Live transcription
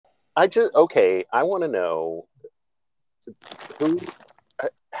I want to know who,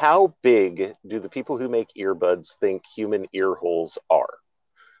 how big do the people who make earbuds think human ear holes are?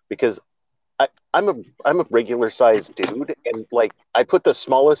 Because I'm a regular sized dude, and like I put the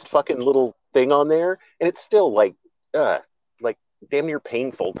smallest fucking little thing on there, and it's still like damn near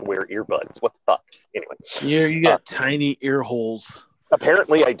painful to wear earbuds. What the fuck? Anyway, You uh, got tiny ear holes.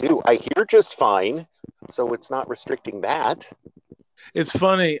 apparently I do. I hear just fine, so it's not restricting that. It's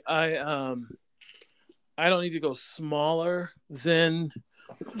funny. I don't need to go smaller than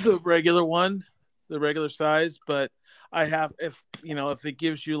the regular one, the regular size, but I have if it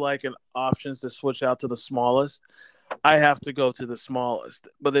gives you like an options to switch out to the smallest, I have to go to the smallest.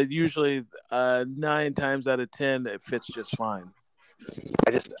 But it usually 9 times out of 10 it fits just fine.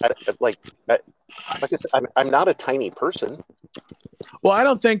 I just I, like I said, I'm not a tiny person. Well, I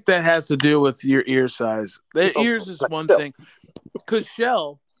don't think that has to do with your ear size. The Oh, ears is but one still, thing. Cause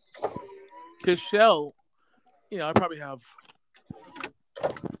Shell, I probably have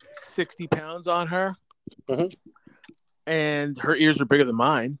 60 pounds on her, hmm and her ears are bigger than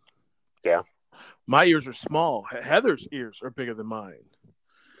mine. yeah, My ears are small. Heather's ears are bigger than mine.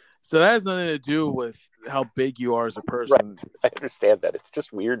 So that has nothing to do with how big you are as a right. person. I understand that. It's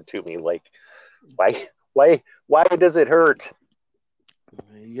just weird to me. Like, why does it hurt?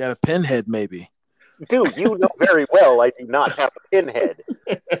 You got a pinhead, maybe. Dude, you know very well I do not have a pinhead.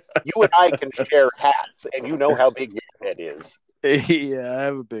 You and I can share hats, and you know how big your head is. Yeah, I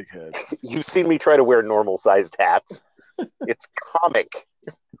have a big head. You've seen me try to wear normal sized hats. It's comic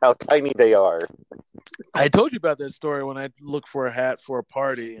how tiny they are. I told you about that story when I looked for a hat for a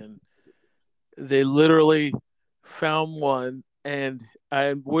party, and they literally found one. And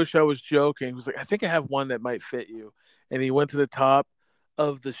I wish I was joking. He was like, I think I have one that might fit you. And he went to the top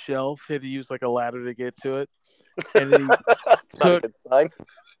of the shelf. He had to use like a ladder to get to it. And then It's not a took good sign.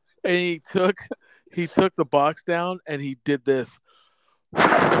 and he took the box down and he did this.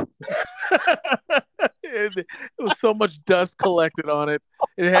 It was so much dust collected on it.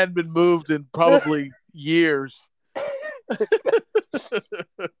 It hadn't been moved in probably years. We are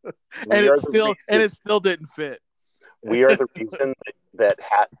the And reason. it still didn't fit. We are the reason that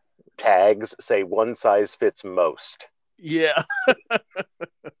hat tags say one size fits most. Yeah.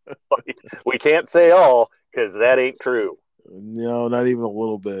 We can't say all because that ain't true. No, not even a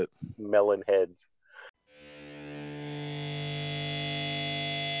little bit. Melon heads.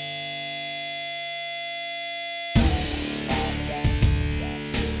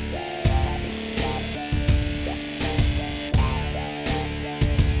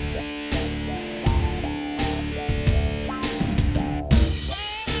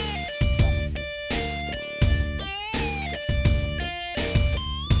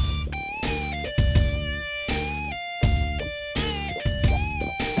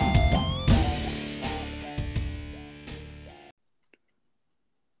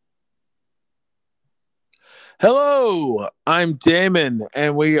 Hello, I'm Damon,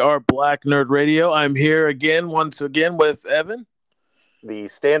 and we are Black Nerd Radio. I'm here again, once again, with Evan. The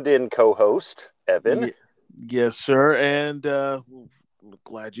stand-in co-host, Evan. Ye- yes, sir. And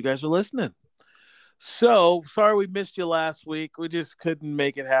glad you guys are listening. So sorry we missed you last week. We just couldn't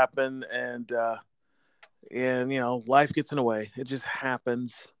make it happen, and life gets in the way. It just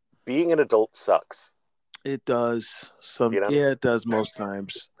happens. Being an adult sucks, It does. you know. Yeah, it does most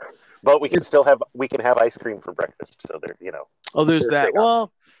times. But we can It's still have ice cream for breakfast. So there, Oh, there's there's that. big options.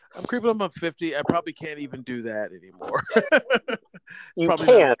 Well, I'm creeping up on 50. I probably can't even do that anymore. It's You probably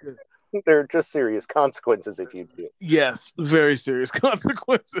not can. good. There are just serious consequences if you do. Yes, very serious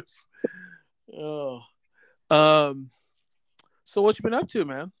consequences. Oh. Um. So what you been up to,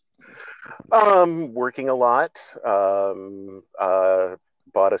 man? Working a lot.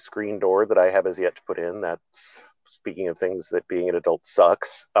 Bought a screen door that I have as yet to put in. That's speaking of things that being an adult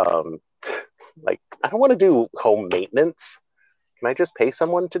sucks. Like I don't want to do home maintenance. Can I just pay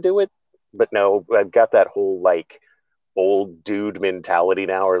someone to do it? But no, I've got that whole like old dude mentality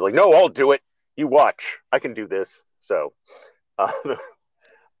now. Or like, no, I'll do it. You watch. I can do this. So, uh,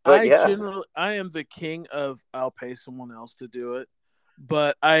 but yeah, I am the king of I'll pay someone else to do it,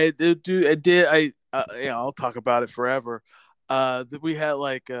 but I'll talk about it forever. We had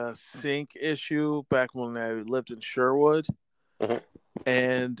like a sink issue back when I lived in Sherwood, mhm.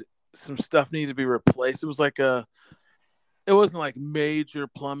 and some stuff needed to be replaced. It wasn't like major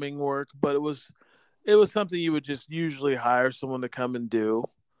plumbing work, but it was something you would just usually hire someone to come and do.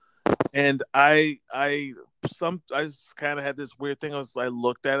 And I just kind of had this weird thing. I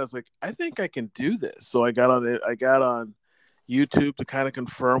looked at it, I was like, I think I can do this. So I got on it. I got on YouTube to kind of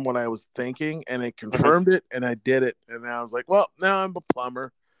confirm what I was thinking, and it Mhm. confirmed it, and I did it. And I was like, well, now I'm a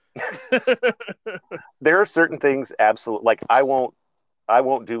plumber. There are certain things absolutely like I won't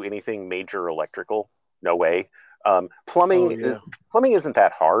do anything major electrical. No way. Oh yeah. Plumbing isn't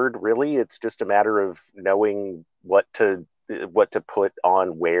that hard, really. It's just a matter of knowing what to put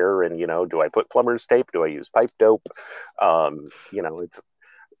on where, and do I put plumber's tape? Do I use pipe dope? It's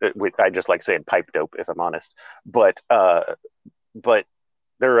I just like saying pipe dope if I'm honest. But there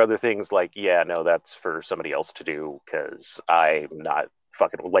are other things like, yeah, no, that's for somebody else to do because I'm not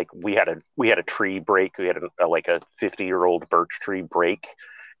fucking like we had a tree break. We had like a 50-year-old birch tree break,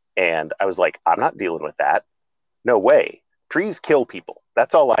 and I was like, I'm not dealing with that. No way. Trees kill people.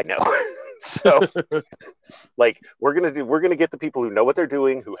 That's all I know. So like we're gonna get the people who know what they're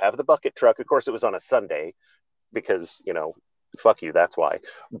doing, who have the bucket truck. Of course, it was on a Sunday because fuck you, that's why.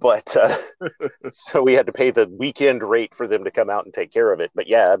 But so we had to pay the weekend rate for them to come out and take care of it. But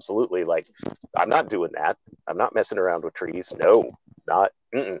yeah, absolutely, like I'm not doing that. I'm not messing around with trees. No, not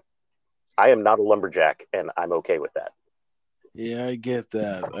I am not a lumberjack, and I'm okay with that. Yeah, I get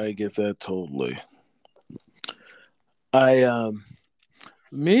that. I get that totally. I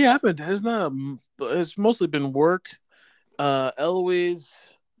me, I've been. It's not. It's mostly been work. Eloise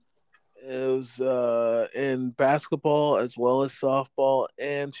is in basketball as well as softball,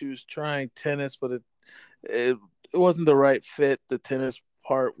 and she was trying tennis, but it it wasn't the right fit. The tennis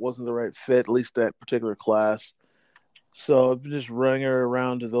part wasn't the right fit, at least that particular class. So I've been just running her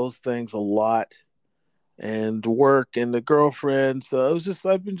around to those things a lot, and work and the girlfriend. So it was just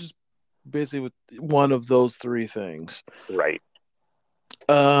I've been just busy with one of those three things. Right.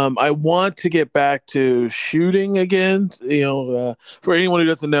 I want to get back to shooting again. For anyone who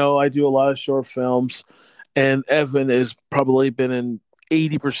doesn't know, I do a lot of short films, and Evan has probably been in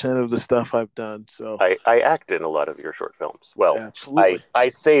 80% of the stuff I've done. So, I act in a lot of your short films. Well, I, absolutely. I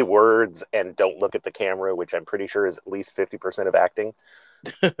say words and don't look at the camera, which I'm pretty sure is at least 50% of acting.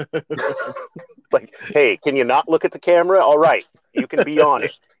 Like, hey, can you not look at the camera? All right, you can be on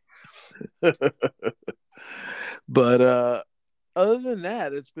it. But other than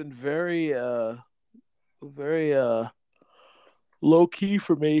that, it's been very low key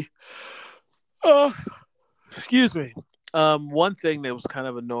for me. Uh, Excuse me. One thing that was kind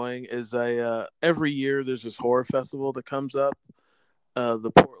of annoying is I every year there's this horror festival that comes up,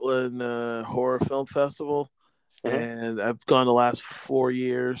 the Portland Horror Film Festival, Mhm. and I've gone the last 4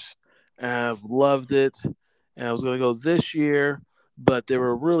 years, and I've loved it. And I was going to go this year, but they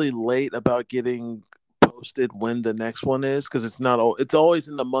were really late about getting posted when the next one is because it's always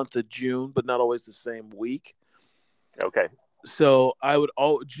in the month of June, but not always the same week. Okay. So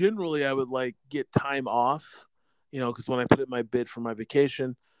generally I would like get time off, because when I put in my bid for my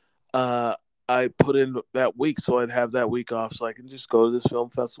vacation, uh, I put in that week so I'd have that week off so I can just go to this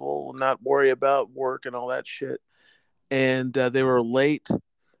film festival and not worry about work and all that shit. And they were later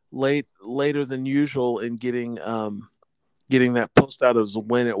than usual in getting that post out as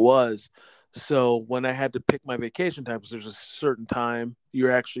when it was. So when I had to pick my vacation time, because there's a certain time you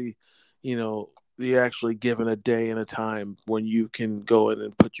know, you're actually given a day and a time when you can go in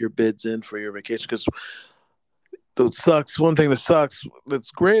and put your bids in for your vacation. Because that sucks. One thing that sucks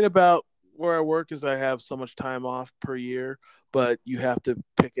that's great about where I work is I have so much time off per year, but you have to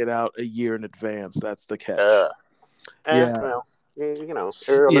pick it out a year in advance. That's the catch. Uh, Yeah. well, there are going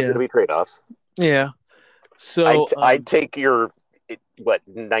to Yeah. be trade-offs. Yeah. I'd So, I'd take your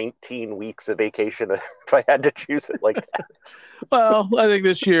 19 weeks of vacation if I had to choose it like that. well, I think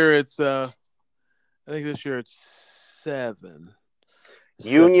this year it's 7.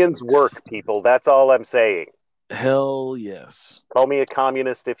 Unions 7 weeks. work, people. That's all I'm saying. Hell yes. Call me a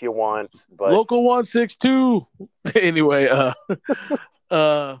communist if you want, but Local 162. Anyway, uh,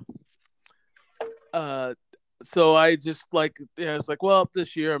 uh, so I just it's like, well,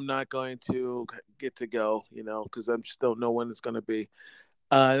 this year I'm not going to get to go, because I just don't know when it's going to be.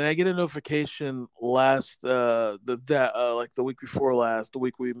 And I get a notification like the week before last, the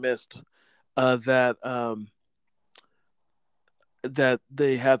week we missed, that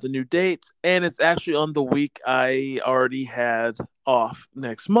they have the new dates, and it's actually on the week I already had off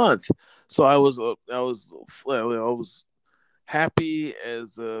next month. So I was happy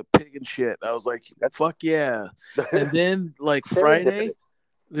as a pig in shit. I was like, that's fuck yeah. And then like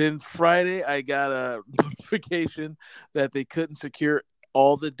serendipitous. Friday I got a notification that they couldn't secure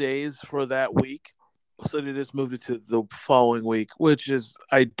all the days for that week. So they just moved it to the following week, which is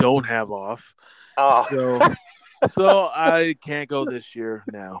I don't have off. Oh, So I can't go this year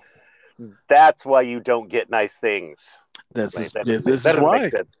now. that's why you don't get nice things. Right? That doesn't make, This that is doesn't make why.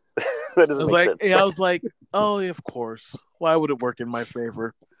 sense. That I doesn't was make like, sense. yeah, I was like, oh, of course. Why would it work in my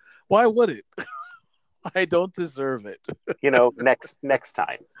favor? Why would it? I don't deserve it. Next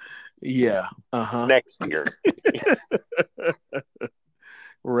time, Yeah. Uh-huh. next year.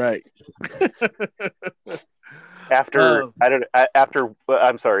 Right. After I don't after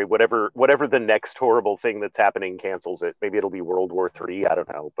I'm sorry, whatever the next horrible thing that's happening cancels it. Maybe it'll be World War III. I don't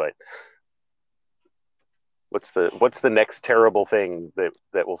know, but what's the next terrible thing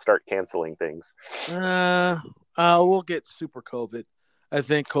that will start canceling things? We'll get super COVID. I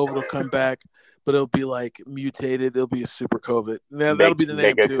think COVID will come back, but it'll be like mutated. It'll be a super COVID. That'll be the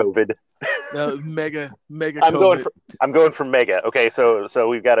name Mega too. COVID. Mega I'm going COVID. for I'm going for mega. Okay, so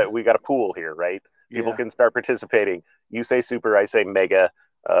we've got a pool here, right? People Yeah. can start participating. You say super, I say mega.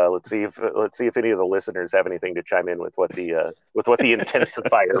 Let's see if any of the listeners have anything to chime in with what the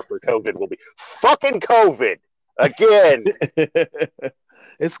intensifier for COVID will be. Fucking COVID again.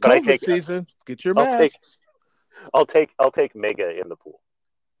 It's But COVID season. Get your I'll take masks. I'll take mega in the pool.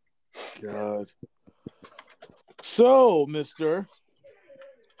 God. So, Mister,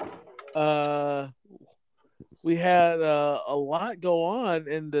 uh, we had a lot go on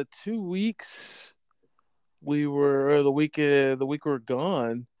in the 2 weeks we were, or the week we were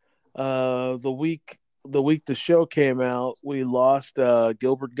gone. The week the show came out, we lost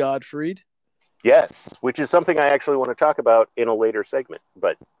Gilbert Gottfried. Yes, which is something I actually want to talk about in a later segment.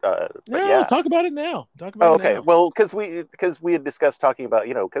 But No, yeah. talk about it now. Oh, okay. Well, because we had discussed talking about,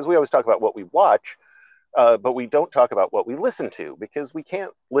 because we always talk about what we watch, but we don't talk about what we listen to, because we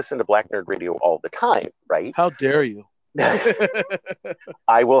can't listen to Black Nerd Radio all the time, right? How dare you?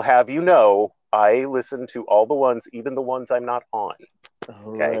 I will have you know, I listen to all the ones, even the ones I'm not on.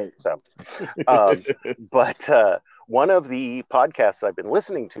 Okay, right. So, but one of the podcasts I've been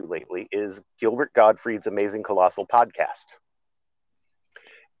listening to lately is Gilbert Gottfried's Amazing Colossal Podcast,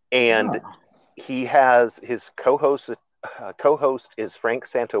 and he has his co-host. Co-host is Frank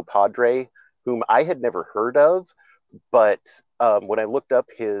Santopadre, whom I had never heard of, but when I looked up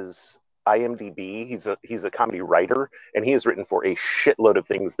his IMDb, he's a comedy writer, and he has written for a shitload of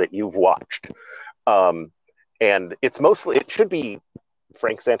things that you've watched. And it should be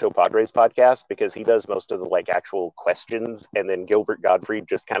Frank Santopadre's podcast, because he does most of the like actual questions, and then Gilbert Gottfried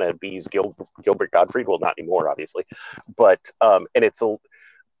just kind of bees Gilbert Gottfried. Well, not anymore, obviously, but and it's a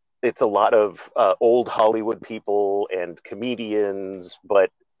lot of old Hollywood people and comedians,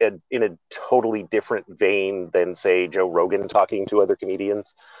 but in a totally different vein than, say, Joe Rogan talking to other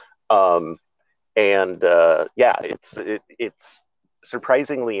comedians. Yeah, it's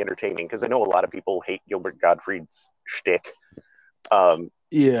surprisingly entertaining, because I know a lot of people hate Gilbert Gottfried's shtick.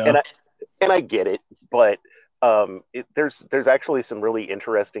 Yeah. And I get it, but there's actually some really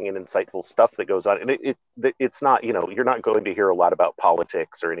interesting and insightful stuff that goes on, and it's not, you're not going to hear a lot about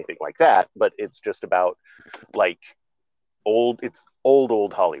politics or anything like that, but it's just about like old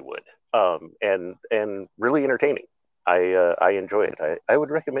Hollywood, and really entertaining. I enjoy it. I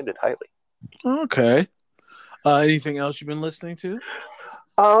would recommend it highly. Okay. Anything else you've been listening to?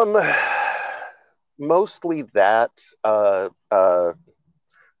 Mostly that, and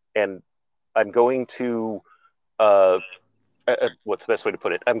I'm going to, what's the best way to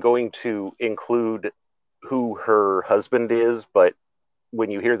put it? I'm going to include who her husband is, but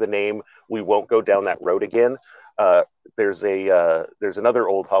when you hear the name, we won't go down that road again. There's another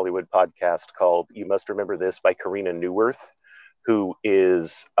old Hollywood podcast called "You Must Remember This" by Karina Neuwirth, who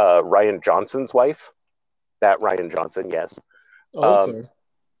is Ryan Johnson's wife. That Ryan Johnson, yes. Okay.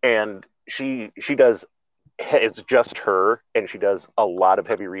 And she does. It's just her, and she does a lot of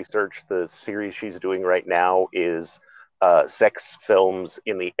heavy research. The series she's doing right now is sex films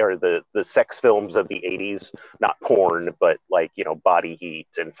the sex films of the 80s, not porn, but like, Body Heat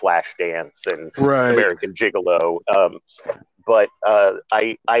and Flashdance and Right. American Gigolo. But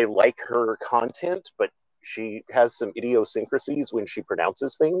I like her content, but she has some idiosyncrasies when she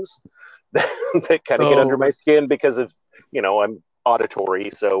pronounces things that kind of get under my skin, because of, I'm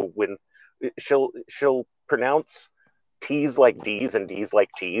auditory. So when she'll pronounce T's like D's and D's like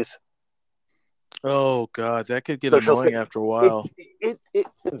T's. Oh God, that could get annoying after a while.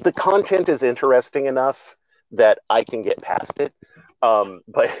 The content is interesting enough that I can get past it.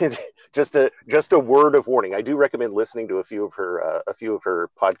 But just a word of warning. I do recommend listening to a few of her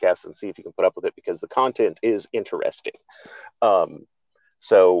podcasts and see if you can put up with it, because the content is interesting.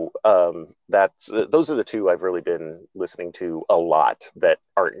 So those are the two I've really been listening to a lot, that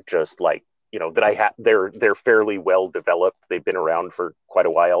aren't just like, that they're fairly well developed. They've been around for quite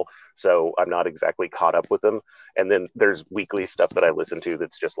a while, so I'm not exactly caught up with them. And then there's weekly stuff that I listen to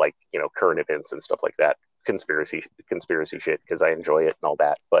that's just like, current events and stuff like that, conspiracy shit, because I enjoy it and all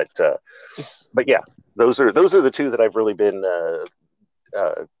that. But yeah, those are the two that I've really been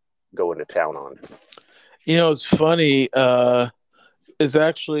going to town on. It's funny. It's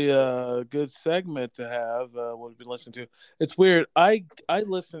actually a good segment to have. What we've been listening to. It's weird. I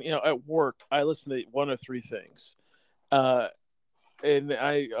listen. At work, I listen to one or three things, uh, and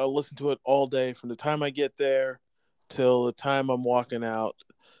I'll listen to it all day from the time I get there till the time I'm walking out.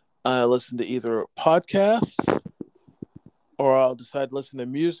 I listen to either podcasts or I'll decide to listen to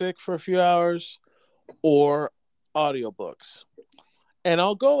music for a few hours or audiobooks. And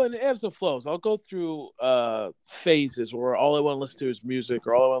I'll go in ebbs and flows. I'll go through phases where all I want to listen to is music,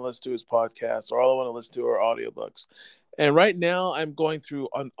 or all I want to listen to is podcasts, or all I want to listen to are audiobooks. And right now, I'm going through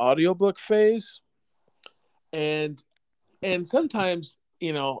an audiobook phase, and sometimes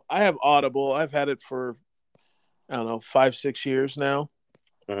I have Audible. I've had it for I don't know 5-6 years now,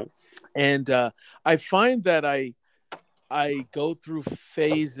 Mhm. and I find that I go through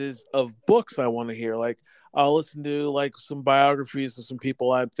phases of books I want to hear. Like I'll listen to like some biographies of some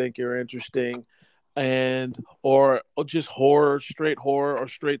people I think are interesting, and or just horror, or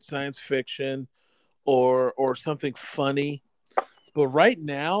straight science fiction, or something funny. But right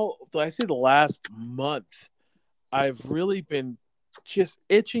now, I say the last month, I've really been just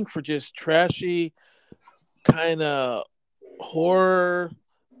itching for just trashy kind of horror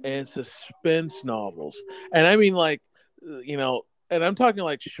and suspense novels. And I mean, like, and I'm talking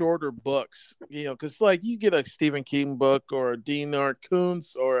like shorter books, because like you get a Stephen King book or a Dean R.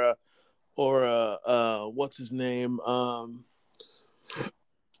 Koontz or a what's his name?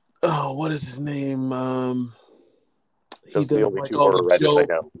 Oh, what is his name? He Those are the does only like two all the horror writers I Joe.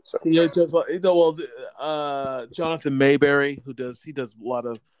 know. So He does like, well, Jonathan Mayberry, he does a lot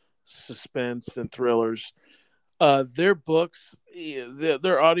of suspense and thrillers. Their books, their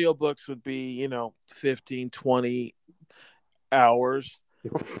audiobooks would be 15-20 hours.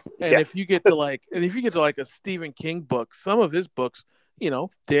 And yeah, if you get to like a Stephen King book, some of his books,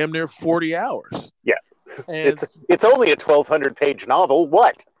 damn near 40 hours. yeah. And It's only a 1,200-page novel.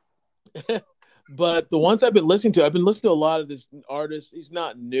 What? but the ones I've been listening to, I've been listening to a lot of this artist. He's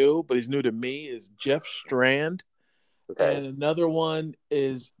not new, but he's new to me, is Jeff Strand. Okay. And another one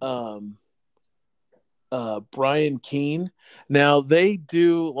is Brian Keene. Now they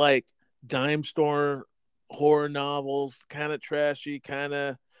do like dime store horror novels, kind of trashy, kind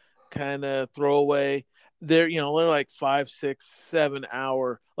of throwaway. They're like 5, 6, 7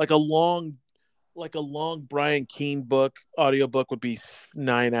 hour, like a long Brian Keene book, audiobook would be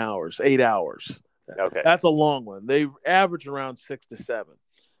 9 hours, 8 hours. Okay. That's a long one. They average around 6 to 7.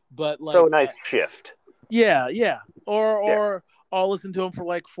 But So like a nice shift. yeah, yeah. Or Yeah. I'll listen to them for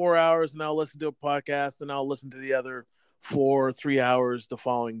like 4 hours, and I'll listen to a podcast, and I'll listen to the other 4 3 hours the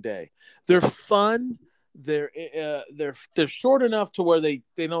following day. They're fun. They're short enough to where they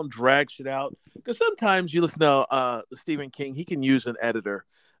don't drag shit out. Because sometimes you listen to Stephen King, he can use an editor.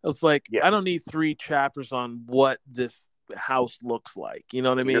 It's like Yeah. I don't need 3 chapters on what this house looks like. You know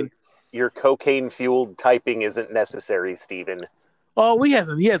what I mean? Your cocaine fueled typing isn't necessary, Stephen. Oh, he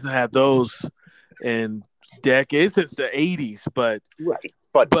hasn't had those in decades since the '80s, Right.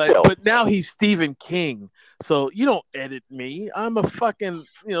 But still. but now he's Stephen King, so you don't edit me. I'm a fucking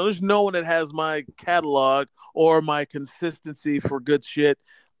There's no one that has my catalog or my consistency for good shit.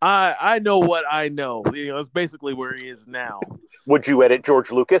 I know what I know. It's basically where he is now. Would you edit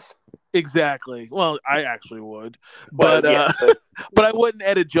George Lucas? Exactly. Well, I actually would, Well, but yes, but but I wouldn't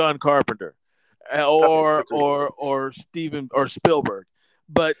edit John Carpenter okay, or that's reasonable. Steven or Spielberg.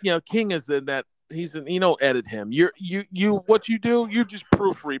 But King is in that you don't edit him. You what you do, you just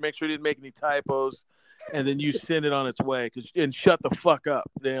proofread, make sure you didn't make any typos, and then you send it on its way and shut the fuck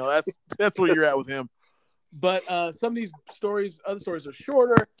up. That's where you're at with him. But some of these other stories are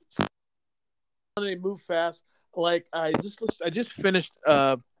shorter. They move fast. Like I just finished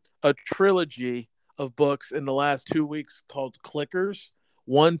a trilogy of books in the last 2 weeks called Clickers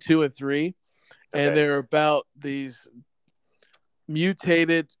 1, 2, and 3, and Okay. they're about these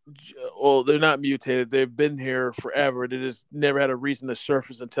mutated. Well, they're not mutated. They've been here forever. They just never had a reason to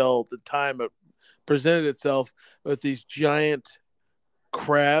surface until the time it presented itself with these giant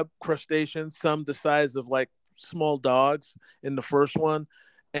crab crustaceans, some the size of like small dogs in the first one,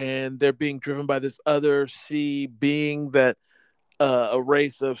 and they're being driven by this other sea being that a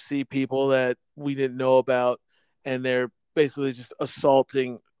race of sea people that we didn't know about, and they're basically just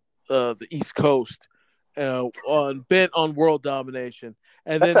assaulting the East Coast, bent on world domination.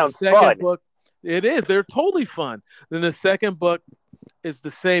 And That then the sounds second fun. book, it is they're totally fun. Then the second book is the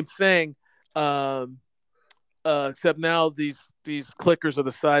same thing, except now these clickers are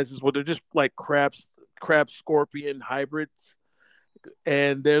the sizes where they're just like crab scorpion hybrids,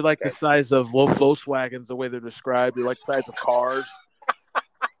 and they're like the Okay. size of Volkswagens. The way they're described, they're like the size of cars.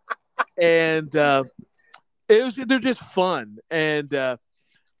 And they're just fun, and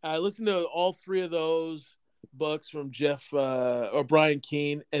I listened to all three of those books from Jeff or Brian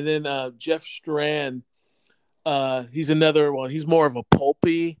Keene, and then Jeff Strand. He's another one. He's more of a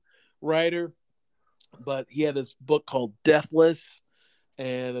pulpy writer, but he had this book called Deathless,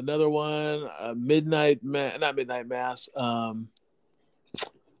 and another one, not Midnight Mass.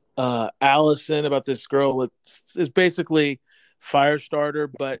 Allison, about this girl with is basically Firestarter,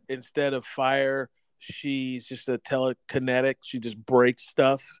 but instead of fire, she's just a telekinetic. She just breaks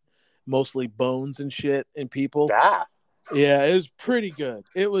stuff, mostly bones and shit, and people. Yeah. Yeah, it was pretty good.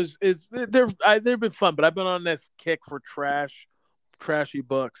 They've been fun, but I've been on this kick for trashy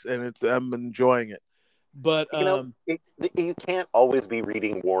books, and I'm enjoying it. But you can't always be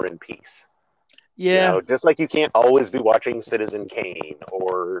reading War and Peace. Yeah, just like you can't always be watching Citizen Kane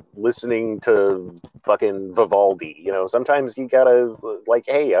or listening to fucking Vivaldi. Sometimes you gotta like,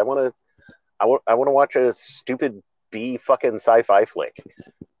 hey, I want to watch a stupid B fucking sci-fi flick.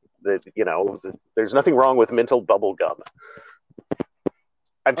 There's nothing wrong with mental bubble gum.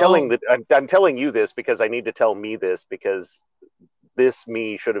 I'm telling you this because I need to tell me this, because this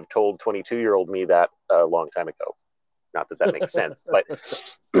me should have told 22-year-old me that a long time ago. Not that makes sense, but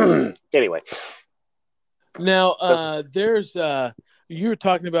anyway. Now, there's you were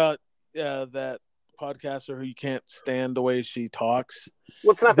talking about that podcaster who you can't stand the way she talks.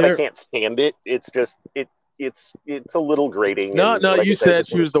 Well, it's not that I can't stand it. It's just it's a little grating. No, like you said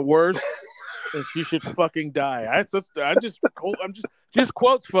she was the worst, and she should fucking die. I'm just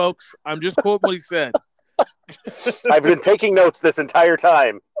quotes, folks. I'm just quoting what he said. I've been taking notes this entire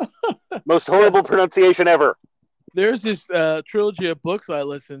time. Most horrible pronunciation ever. There's this trilogy of books I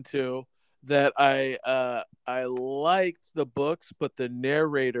listened to that I liked the books, but the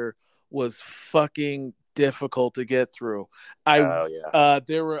narrator was fucking difficult to get through. What's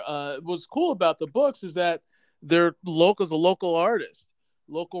cool about the books is that they're a local artist,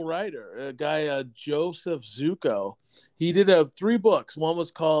 local writer, a guy Joseph Zuko. He did 3 books. One was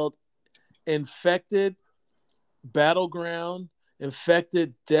called Infected Battleground,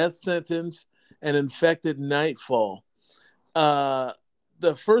 Infected Death Sentence, and Infected Nightfall. The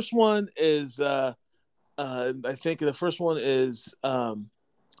first one is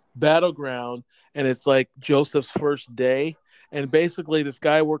Battleground, and it's like Joseph's first day. And basically, this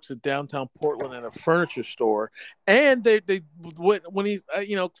guy works at downtown Portland at a furniture store. And when he's, cause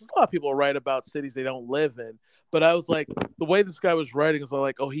a lot of people write about cities they don't live in. But I was like, the way this guy was writing is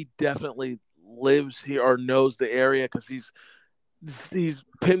like, oh, he definitely lives here or knows the area, because he's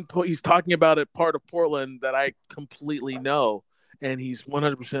talking about a part of Portland that I completely know, and he's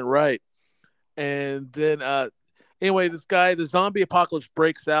 100% right. And then anyway, this guy, the zombie apocalypse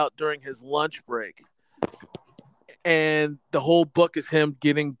breaks out during his lunch break, and the whole book is him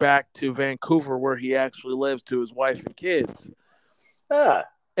getting back to Vancouver, where he actually lives, to his wife and kids.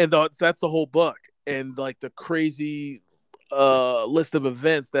 And that's the whole book, and like the crazy list of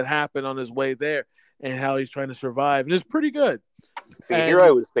events that happen on his way there, and how he's trying to survive. And it's pretty good. See, here I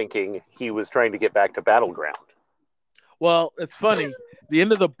was thinking he was trying to get back to Battleground. Well, it's funny. The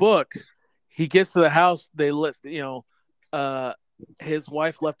end of the book, he gets to the house. His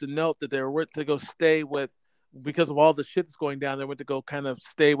wife left a note that they were to go stay with, because of all the shit that's going down. They went to go kind of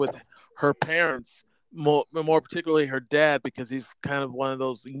stay with her parents, more particularly her dad, because he's kind of one of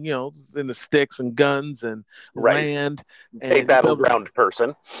those, in the sticks and guns and land. And, a battleground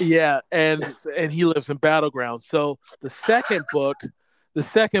person. Yeah, and he lives in Battleground. So the second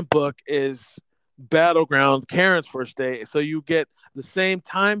book is Battleground, Karen's first day. So you get the same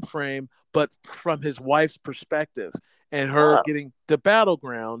time frame, but from his wife's perspective, and her getting to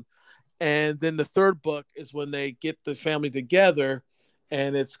Battleground. And then the third book is when they get the family together,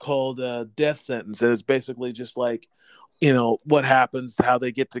 and it's called Death Sentence. And it's basically just like, what happens, how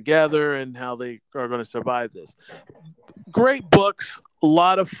they get together, and how they are going to survive this. Great books, a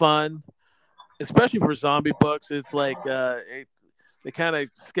lot of fun, especially for zombie books. It's like they kind of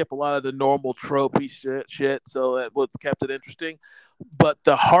skip a lot of the normal tropey shit, so that what kept it interesting. But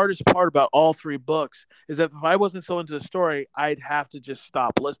the hardest part about all 3 books is that if I wasn't so into the story, I'd have to just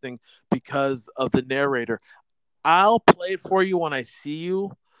stop listening because of the narrator. I'll play it for you when I see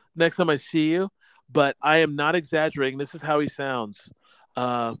you, next time I see you, but I am not exaggerating. This is how he sounds.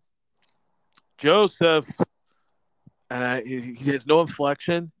 Joseph, and he has no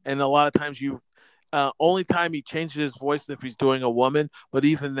inflection, and a lot of times only time he changes his voice is if he's doing a woman, but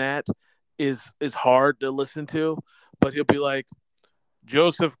even that is hard to listen to. But he'll be like,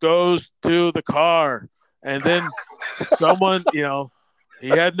 Joseph goes to the car, and then someone, he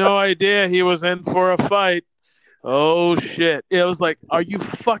had no idea he was in for a fight. Oh shit. It was like, are you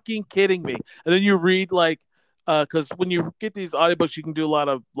fucking kidding me? And then you read like Because when you get these audiobooks, you can do a lot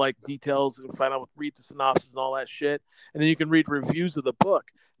of like details and find out, read the synopsis and all that shit, and then you can read reviews of the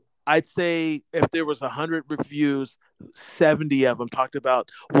book. I'd say if there was 100 reviews, 70 of them talked about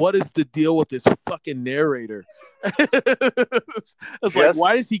what is the deal with this fucking narrator. It's like, Just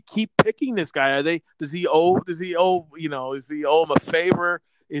why does he keep picking this guy? Are they? Does he owe? Is he owe him a favor?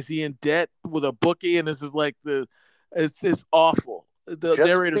 Is he in debt with a bookie? And this is like it's awful. The just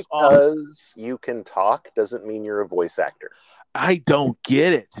narrator's awful. because you can talk doesn't mean you're a voice actor. I don't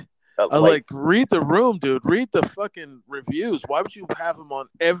get it. I Like, like read the room, dude. Read the fucking reviews. Why would you have him on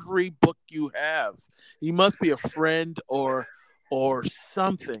every book you have? He must be a friend or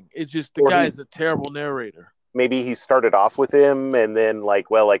something. It's just the or guy he is a terrible narrator. maybe he started off with him and then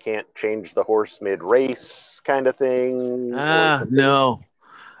like, well, I can't change the horse mid race kind of thing or something. No.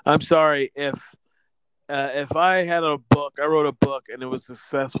 I'm sorry if I had a book, I wrote a book and it was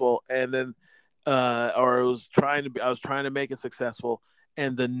successful, and then or it was trying to be, I was trying to make it successful,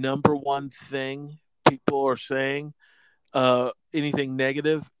 and the number one thing people are saying, anything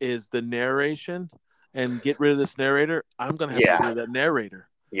negative, is the narration, and get rid of this narrator. I'm gonna have to get rid Yeah, of that narrator.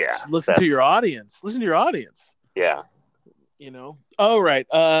 yeah, Just listen to that's your audience. Listen to your audience. yeah. All right.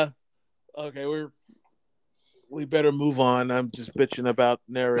 Okay, we better move on. I'm just bitching about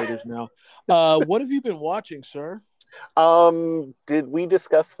narrators now. What have you been watching, sir? Did we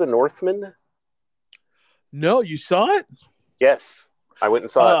discuss The Northman? No, you saw it? Yes, I went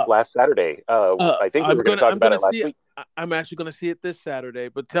and saw it Uh, last Saturday. I think we were going to talk I'm about gonna it last see it. week. I'm actually gonna see it this Saturday.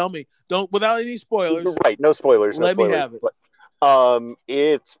 But tell me, don't without any You're spoilers. right, no spoilers, no Let me spoilers. have it. But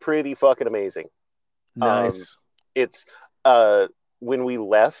it's pretty fucking amazing. Um, Nice. it's when we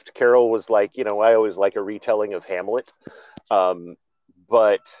left, Carol was like, I always like a retelling of Hamlet, um,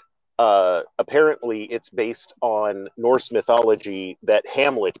 but apparently it's based on Norse mythology that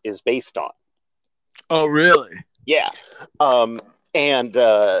Hamlet is based on. Oh, really? Yeah, and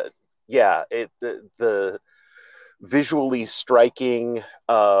yeah, the visually striking.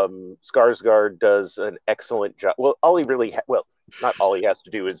 Skarsgård does an excellent job. Well, well, not all he has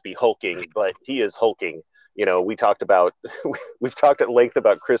to do is be hulking, but he is hulking. We talked about we've talked at length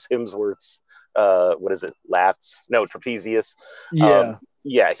about Chris Hemsworth's what is it, lats? No, trapezius. Yeah.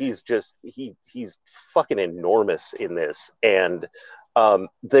 Yeah, he's fucking enormous in this, and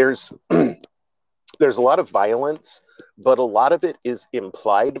there's there's a lot of violence, but a lot of it is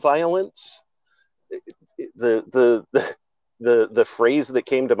implied violence. The phrase that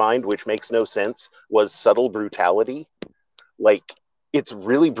came to mind, which makes no sense, was subtle brutality. Like, it's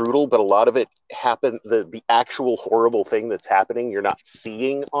really brutal, but a lot of it happened. The actual horrible thing that's happening, you're not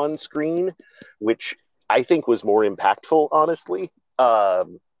seeing on screen, which I think was more impactful, honestly.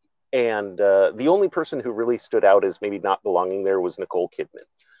 And the only person who really stood out as maybe not belonging there was Nicole Kidman.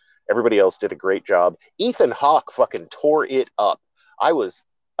 Everybody else did a great job. Ethan Hawke fucking tore it up. I was,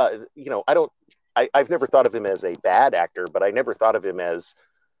 I don't, I've never thought of him as a bad actor, but I never thought of him as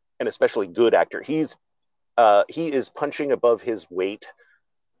an especially good actor. He is punching above his weight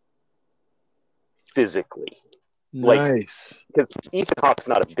physically. Like, Nice. because Ethan Hawke's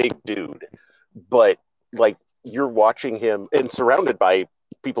not a big dude, but like you're watching him and surrounded by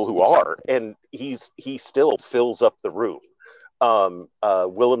people who are, and he still fills up the room.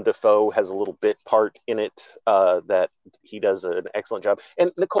 Willem Dafoe has a little bit part in it that he does an excellent job.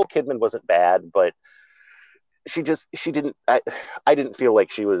 And Nicole Kidman wasn't bad, but she didn't. I didn't feel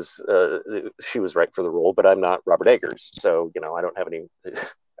like she was right for the role. But I'm not Robert Eggers, so I don't have any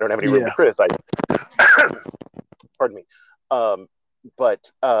room to Yeah. criticize. Pardon me.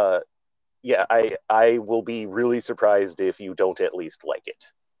 But yeah, I will be really surprised if you don't at least like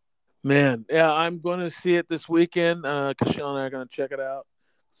it. Man, yeah, I'm going to see it this weekend. Kashil and I are going to check it out.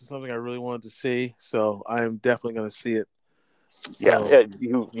 This is something I really wanted to see, so I'm definitely going to see it. Yeah, So,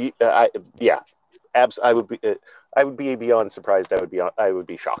 yeah, I would be beyond surprised. I would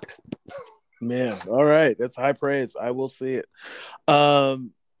be shocked. man, all right, that's high praise. I will see it.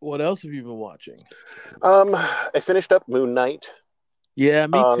 What else have you been watching? I finished up Moon Knight. Yeah,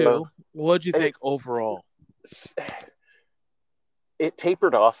 me Uh, too. What'd you it, think overall? it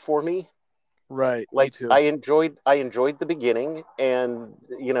tapered off for me. Right, me Like, too. I enjoyed the beginning, and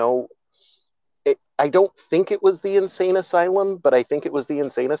I don't think it was the Insane Asylum, but I think it was the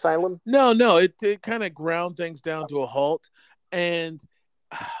Insane Asylum. No, it kind of ground things down to a halt. And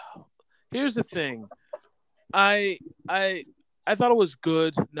here's the thing, I I I thought it was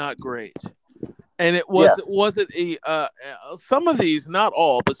good, not great. And Yeah, it wasn't a some of these, not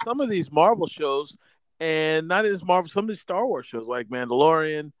all, but some of these Marvel shows, and not just Marvel, some of these Star Wars shows like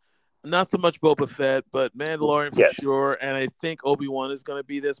Mandalorian, Not so much Boba Fett, but Mandalorian for Yes, sure. And I think Obi-Wan is going to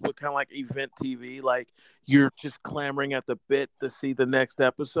be this, but kind of like event TV. Like you're just clamoring at the bit to see the next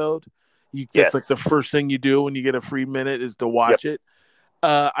episode. That's like yes, the first thing you do when you get a free minute is to yep. watch it.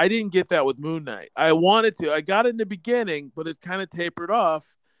 I didn't get that with Moon Knight. I wanted to. I got it in the beginning, but it kind of tapered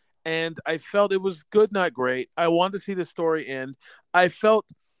off. And I felt it was good, not great. I wanted to see the story end. I felt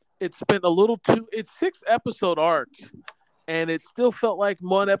it spent a little too. It's 6 episode arc, and it still felt like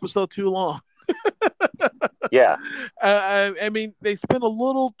one episode too long. Yeah. I mean, they spent a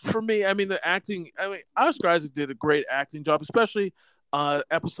little for me. I mean, the acting. I mean, Oscar Isaac did a great acting job, especially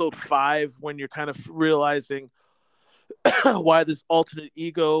episode 5 when you're kind of realizing why this alternate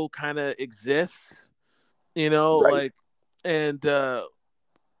ego kind of exists. You know, Right. like, and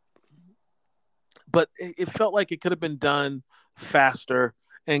but it felt like it could have been done faster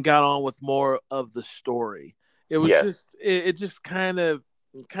and got on with more of the story. It was Yes. just it just kind of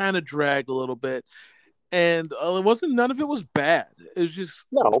dragged a little bit, and it wasn't none of it was bad. It was just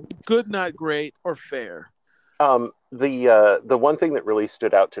No. good, not great, or fair. The one thing that really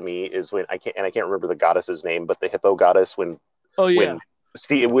stood out to me is when I can't remember the goddess's name, but the hippo goddess Oh when yeah,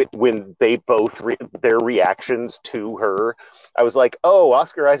 Steve, when they both their reactions to her, I was like, oh,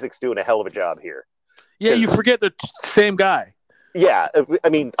 Oscar Isaac's doing a hell of a job here. yeah. You Because forget the same guy. yeah, I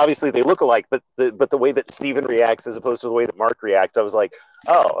mean, obviously they look alike, but the way that Steven reacts as opposed to the way that Mark reacts, I was like,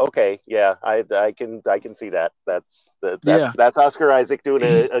 oh, okay, yeah, I can see that. Yeah, That's Oscar Isaac doing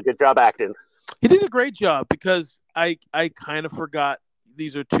he a good job acting. he did a great job because I kind of forgot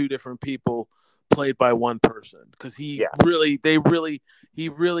these are two different people played by one person because Yeah. he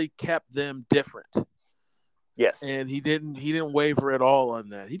really kept them different. Yes. And he didn't waver at all on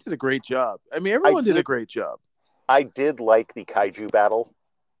that. He did a great job. I mean, I everyone did a did great job. I did like the kaiju battle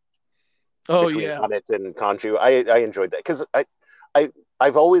Oh between yeah, Onnit and Khonshu. I enjoyed that because I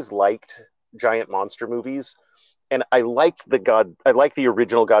I've always liked giant monster movies, and I like the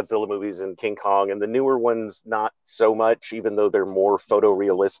original Godzilla movies and King Kong, and the newer ones not so much, even though they're more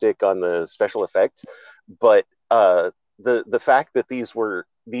photorealistic on the special effects. But the fact that these weren't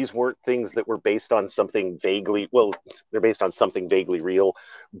things that were based on something vaguely well, they're based on something vaguely real,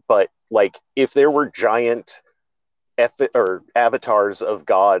 but like if there were giant or avatars of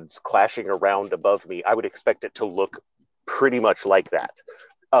gods clashing around above me, I would expect it to look pretty much like that.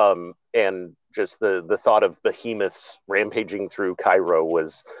 And just the thought of behemoths rampaging through Cairo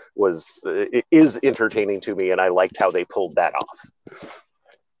was it is entertaining to me, and I liked how they pulled that off.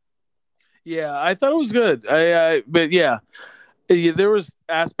 yeah. I thought it was good. But yeah, there was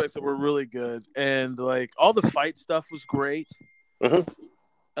aspects that were really good, and like all the fight stuff was great.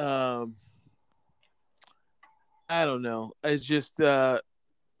 Mm-hmm. Um, I don't know. It's just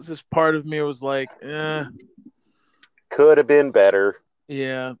part of me was like, Could have been better.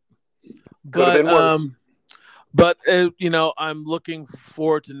 yeah. Could have But been worse. I'm looking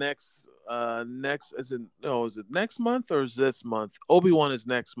forward to next is it next month or is this month? Obi-Wan is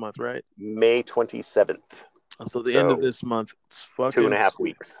next month, right? May 27th. So the end of So this month. It's two and fucking a half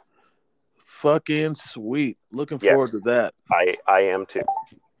sweet. weeks. Fucking sweet. Looking forward Yes, to that. I am too.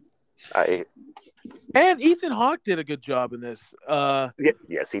 I And Ethan Hawke did a good job in this.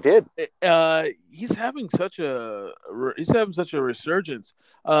 yes, he did. He's having such a resurgence.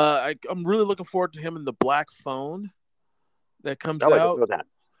 I'm really looking forward to him in the Black Phone that comes Oh, I didn't out. know that.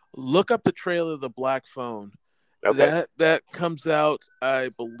 Look up the trailer of the Black Phone. Okay. That comes out, I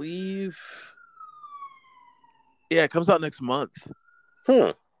believe. Yeah, it comes out next month. Hmm.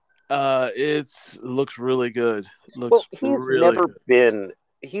 It looks really good. Well, Looks really good.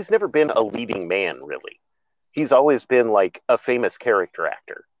 he's never been a leading man, really. He's always been like a famous character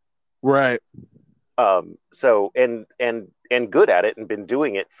actor. Right. So and good at it, and been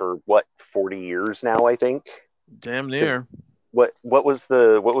doing it for what 40 years now, I think. Damn Because near. what was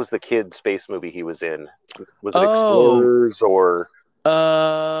the kid space movie he was in? Was it Oh, Explorers or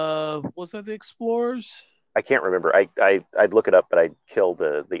was that the Explorers? I can't remember. I'd look it up, but I'd kill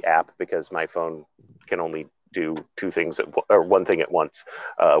the app because my phone can only do two things or one thing at once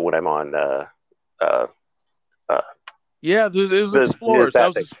when I'm on uh, uh, Yeah, it was Explorers.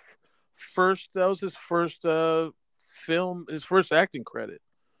 that thing. That was his first film, his first acting credit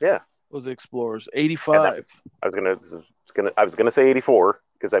Yeah, was Explorers, and that 85. I was gonna say 84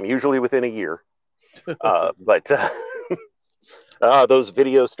 because I'm usually within a year. But those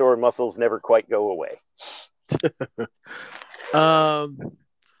video store muscles never quite go away. Um,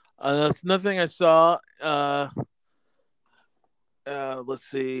 that's nothing I saw. Let's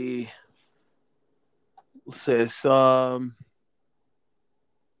see. Let's see. I saw.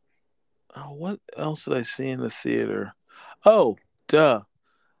 What else did I see in the theater? Oh, duh.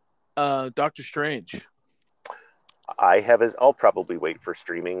 Doctor Strange. I'll probably wait for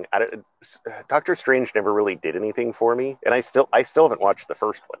streaming. Doctor Strange never really did anything for me, and I still haven't watched the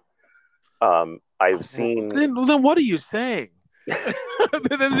first one. I've seen. Then what are you saying? It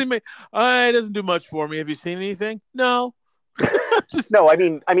doesn't do much for me. Have you seen anything? No. No, I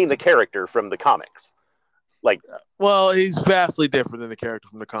mean the character from the comics. Like, well, he's vastly different than the character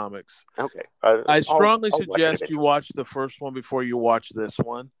from the comics. Okay, I strongly I'll suggest you watch the first one before you watch this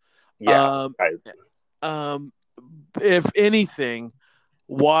one. Yeah. If anything,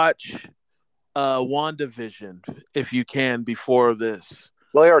 watch WandaVision if you can before this.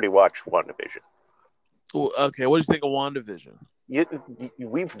 Well, I already watched WandaVision. Okay, what do you think of WandaVision?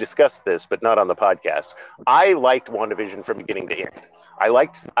 We've discussed this, but not on the podcast. I liked WandaVision from beginning to end. I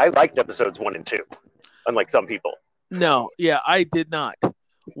liked episodes 1 and 2, unlike some people. No, yeah, I did not.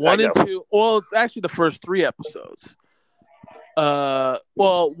 1 and 2. Well, it's actually the first 3 episodes.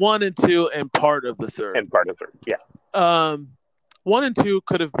 1 and 2 and part of the third. Yeah. 1 and 2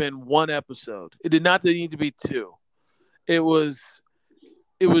 could have been 1 episode. It did not need to be 2. It was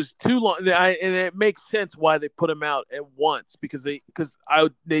too long, and it makes sense why they put them out at once because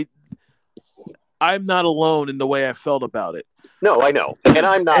I'm not alone in the way I felt about it. No, I know, and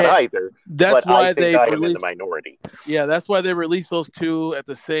I'm not either. That's why they released in the minority. Yeah, that's why they released those 2 at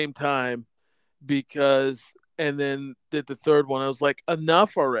the same time, and then did the third one. I was like,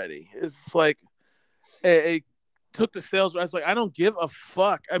 enough already. It's like it took the sales. I was like, I don't give a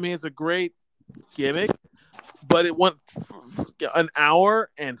fuck. I mean, it's a great gimmick. But it went an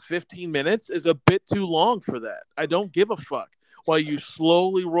hour and 15 minutes is a bit too long for that. I don't give a fuck. While you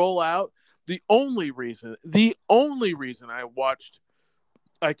slowly roll out, the only reason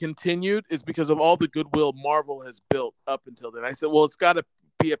I continued is because of all the goodwill Marvel has built up until then. I said, well, it's got to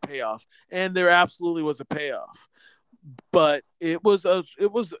be a payoff, and there absolutely was a payoff. But if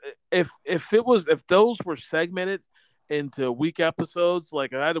those were segmented into week episodes,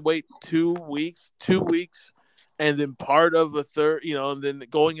 like I had to wait 2 weeks. And then part of the third, and then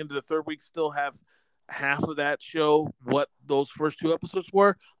going into the third week, still have half of that show what those first 2 episodes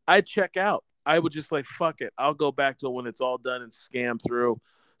were. I'd check out. I would just like, fuck it. I'll go back to it when it's all done and scan through.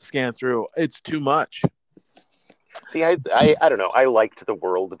 It's too much. See, I don't know. I liked the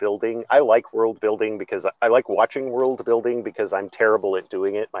world building. I like world building because I like watching world building because I'm terrible at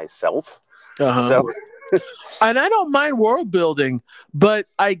doing it myself. Uh-huh. So, and I don't mind world building, but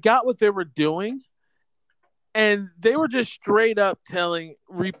I got what they were doing. And they were just straight up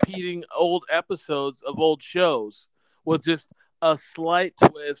repeating old episodes of old shows with just a slight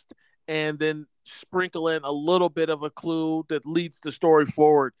twist and then sprinkle in a little bit of a clue that leads the story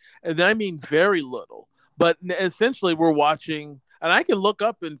forward. And I mean very little. But essentially we're watching, and I can look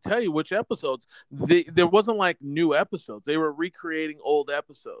up and tell you which episodes. There wasn't like new episodes. They were recreating old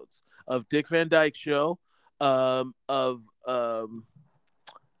episodes of Dick Van Dyke Show,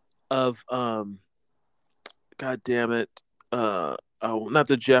 God damn it. Not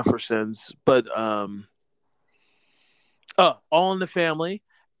the Jeffersons, but All in the Family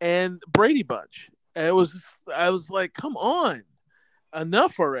and Brady Bunch. And I was like, come on,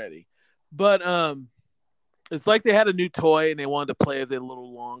 enough already. But it's like they had a new toy and they wanted to play with it a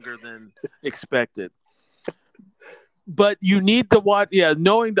little longer than expected. But you need to watch,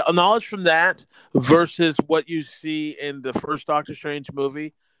 knowing the knowledge from that versus what you see in the first Doctor Strange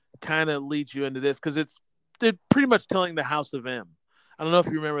movie kind of leads you into this because they're pretty much telling the House of M. I don't know if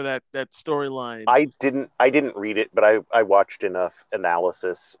you remember that storyline. I didn't read it, but I watched enough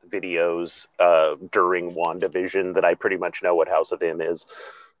analysis videos during WandaVision that I pretty much know what House of M is.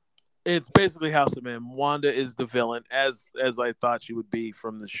 It's basically House of M. Wanda is the villain, as I thought she would be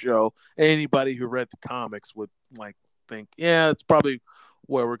from the show. Anybody who read the comics would think, yeah, it's probably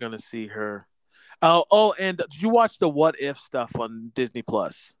where we're going to see her. And did you watch the What If stuff on Disney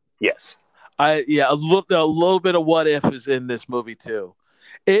Plus? Yes. A little bit of What If is in this movie too.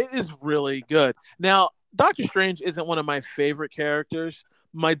 It is really good. Now, Doctor Strange isn't one of my favorite characters.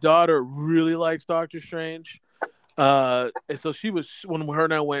 My daughter really likes Doctor Strange. And so when her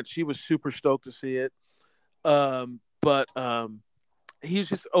and I went, she was super stoked to see it. But he's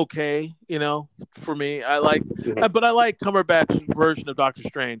just okay, for me. But I like Cumberbatch's version of Doctor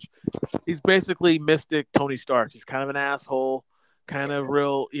Strange. He's basically Mystic Tony Stark. He's kind of an asshole. Kind of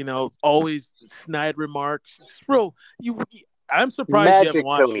real, always snide remarks. It's real. I'm surprised Magic you haven't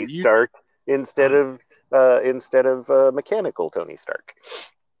watched Tony Stark instead of mechanical Tony Stark.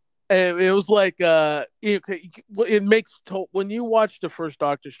 And it was like it makes when you watch the first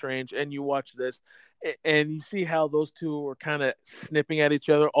Doctor Strange and you watch this, and you see how those two were kind of snipping at each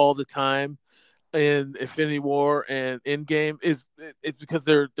other all the time. in Infinity War and Endgame is it's because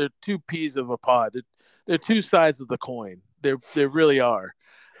they're two peas of a pod. They're two sides of the coin. They really are.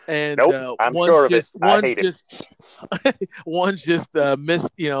 And Nope, I'm sure of it. I one's hate it. just one's just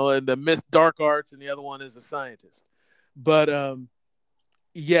missed, and the missed dark arts, and the other one is a scientist. But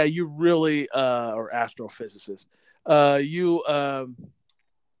yeah, you really or astrophysicist. You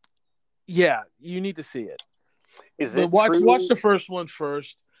yeah, you need to see it. Is But it watch true? the first one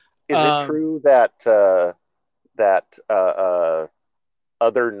first. Is it Um, true that that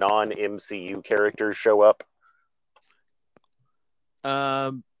other non MCU characters show up?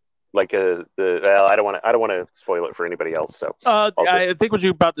 um, Like well, I don't want to spoil it for anybody else. So I'll just I think what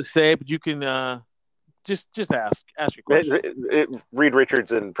you're about to say, but you can just ask your question. Reed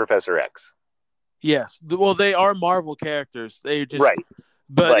Richards and Professor X. Yes, well, they are Marvel characters. They just, Right,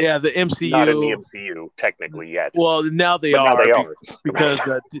 but but yeah, the not in the MCU. MCU technically yet. Well, now they But now are they are. because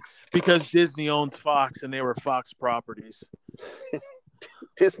because Disney owns Fox and they were Fox properties.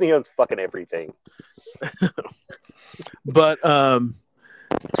 Disney owns fucking everything. But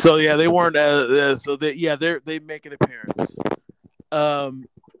so yeah, they weren't. So they make an appearance. Um,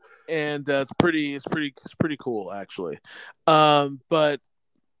 and it's pretty cool actually. But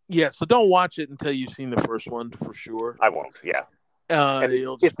yeah, so don't watch it until you've seen the first one for sure. I won't. Yeah, and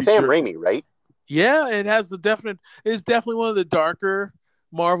You'll just it's be Sam jerking. Raimi, right? Yeah, it has the definite. It's definitely one of the darker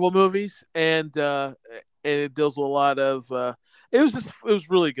Marvel movies, and it deals with a lot of. It was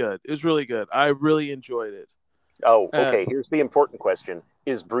really good. It was really good. I really enjoyed it. Oh, Uh, okay. Here's the important question: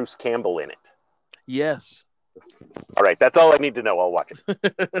 is Bruce Campbell in it? yes. All right, that's all I need to know. I'll watch it.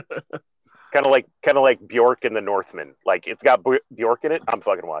 Kind of like Bjork in The Northman. Like it's got Bjork in it. I'm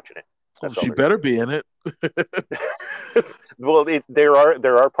fucking watching it. Well, That's all she there is better to be in it. it. Well, there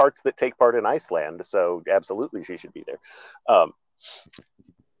are parts that take part in Iceland, so absolutely she should be there. Um,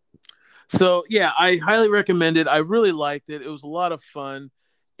 So yeah, I highly recommend it. I really liked it. It was a lot of fun.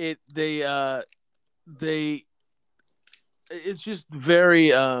 It they it's just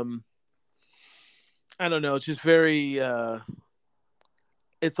very I don't know. It's just very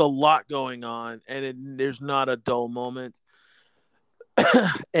it's a lot going on, and there's not a dull moment.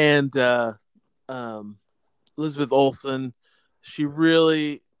 And um, Elizabeth Olsen, she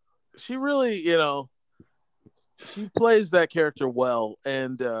really, she really, she plays that character well,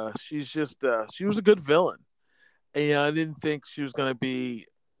 and she was a good villain. And I didn't think she was gonna be.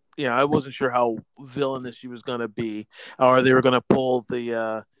 I wasn't sure how villainous she was gonna be, or they were gonna pull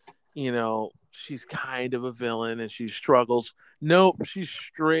she's kind of a villain and she struggles. Nope, she's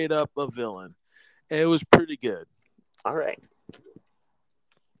straight up a villain. And it was pretty good. all right.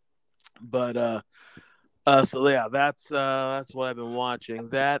 But so yeah, that's what I've been watching.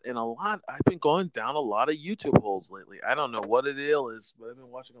 That and a lot. I've been going down a lot of YouTube holes lately. I don't know what it is, but I've been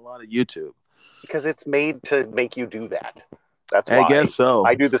watching a lot of YouTube. Because it's made to make you do that. That's I why guess so.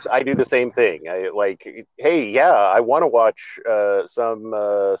 I do this. I do the same thing. I like, hey, yeah, I want to watch some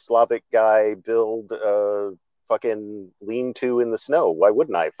Slavic guy build fucking lean-to in the snow. Why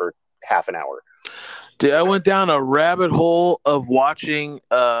wouldn't I for half an hour? Dude, I went down a rabbit hole of watching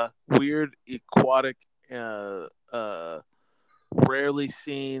weird aquatic, uh, uh, rarely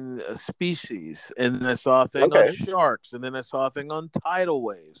seen species, and then I saw a thing on Okay. sharks, and then I saw a thing on tidal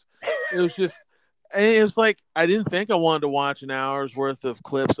waves. It was just, and it was like I didn't think I wanted to watch an hour's worth of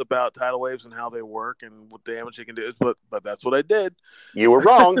clips about tidal waves and how they work and what damage they can do, but that's what I did. You were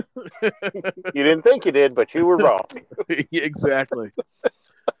wrong. You didn't think you did, but you were wrong. Exactly.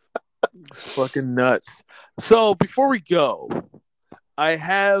 It's fucking nuts. So before we go, I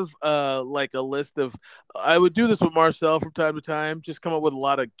have like a list of. I would do this with Marcel from time to time. Just come up with a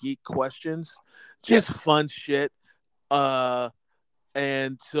lot of geek questions, just Yes. fun shit. Uh,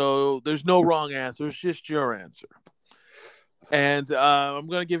 and so there's no wrong answer. It's just your answer. And I'm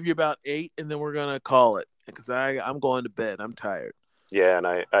gonna give you about 8, and then we're gonna call it because I'm going to bed. I'm tired. Yeah, and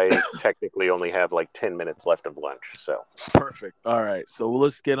I technically only have like 10 minutes left of lunch, so Perfect. All right, so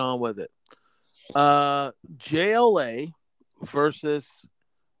let's get on with it. JLA versus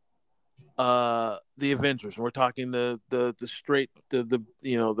the Avengers. We're talking the straight the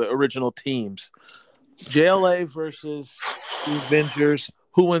original teams. JLA versus the Avengers.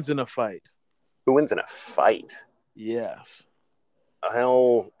 Who wins in a fight? who wins in a fight? Yes,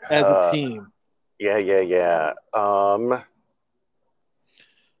 Well, as a team. yeah.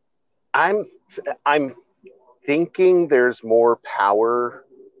 I'm I'm thinking there's more power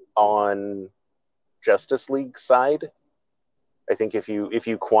on Justice League side. I think if you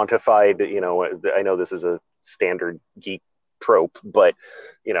quantified, I know this is a standard geek trope, but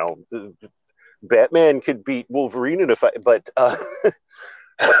you know, Batman could beat Wolverine in a fight. But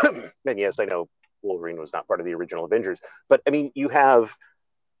and yes, I know Wolverine was not part of the original Avengers. But I mean, you have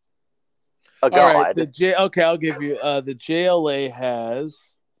a All right, god. okay, I'll give you the JLA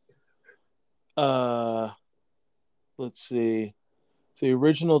has let's see. The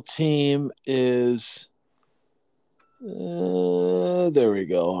original team is there we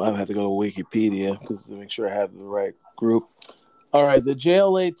go. I have to go to Wikipedia because to make sure I have the right group. All right, the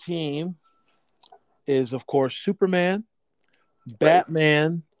JLA team is of course Superman,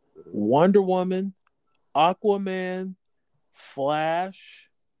 Batman, Wonder Woman, Aquaman, Flash,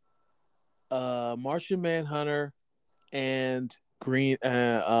 Martian Manhunter, and Green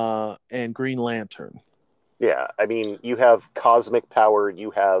Lantern. Yeah, I mean, you have cosmic power.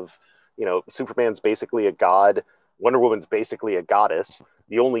 You have, Superman's basically a god. Wonder Woman's basically a goddess.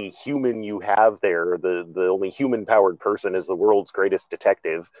 The only human you have there, the only human powered person, is the world's greatest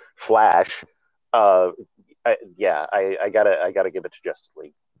detective, Flash. I gotta give it to Justice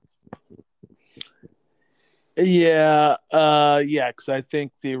League. Yeah, because I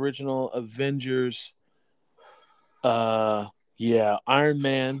think the original Avengers, Iron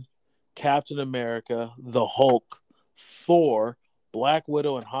Man, Captain America, the Hulk, Thor, Black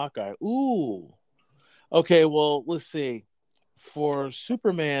Widow, and Hawkeye. Ooh. Okay, well, let's see. For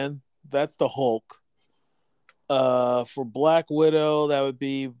Superman, that's the Hulk. For Black Widow, that would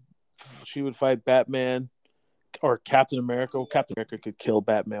be she would fight Batman or Captain America. Well, Captain America could kill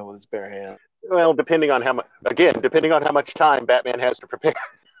Batman with his bare hand. Well, depending on how much time Batman has to prepare.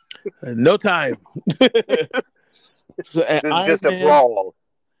 No time. So, this is just a brawl.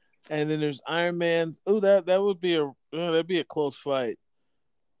 And then there's Iron Man. Oh, that would be that'd be a close fight.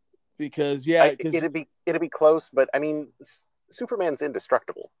 Because it'd be close, but I mean, Superman's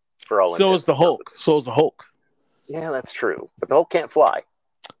indestructible for all. So is the Hulk. So is the Hulk. Yeah, that's true. But the Hulk can't fly.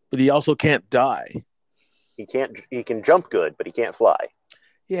 But he also can't die. He can't. He can jump good, but he can't fly.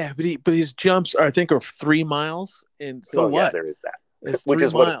 Yeah, but his jumps are 3 miles, and so what? Yeah, there is that. It's which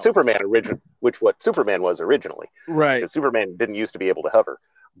is miles. what Superman was originally. Right. Because Superman didn't used to be able to hover.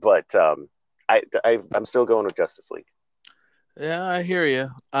 But I'm still going with Justice League. Yeah, I hear you.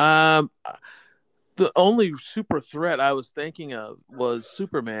 The only super threat I was thinking of was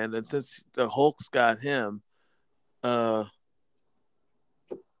Superman, and since the Hulk's got him, I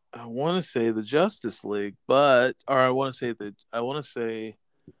want to say the Justice League, I want to say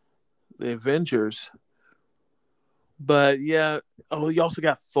the Avengers. But yeah, you also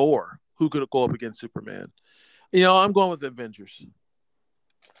got Thor, who could go up against Superman. I'm going with the Avengers.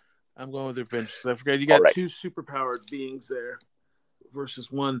 I forgot you got two superpowered beings there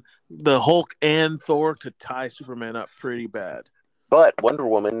versus one. The Hulk and Thor could tie Superman up pretty bad. But Wonder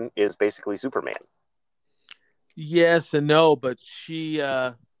Woman is basically Superman. Yes and no, but she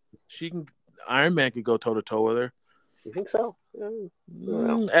can. Iron Man could go toe to toe with her. You think so?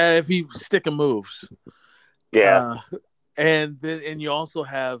 If he stick and moves. Yeah. And you also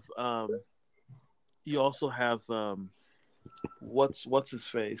have what's his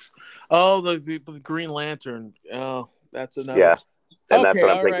face? Oh, the Green Lantern. Oh, that's another. Yeah. And okay, that's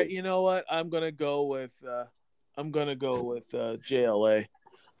what I'm thinking. Right. You know what? I'm gonna go with JLA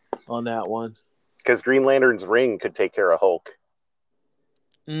on that one. Because Green Lantern's ring could take care of Hulk.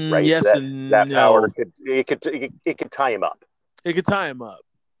 Right? Yes that no. power could tie him up. It could tie him up,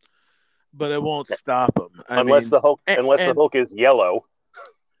 but it won't stop him. Unless the Hulk is yellow.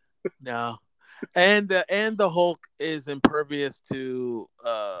 No, and the Hulk is impervious to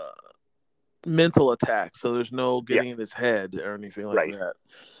mental attacks, so there's no getting in his head or anything like that.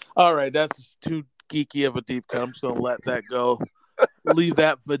 All right, that's too geeky of a deep cut. I'm just gonna let that go. Leave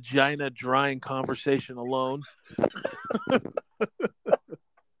that vagina drying conversation alone.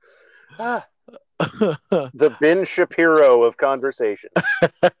 The Ben Shapiro of conversation.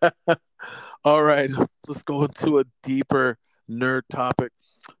 All right, let's go into a deeper nerd topic.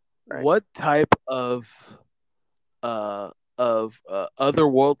 Right. What type of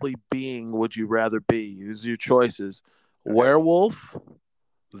otherworldly being would you rather be? Use your choices: werewolf,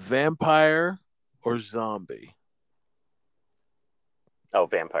 vampire, or zombie. Oh,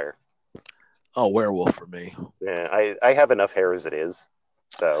 vampire. Oh, werewolf for me. Yeah, I have enough hair as it is,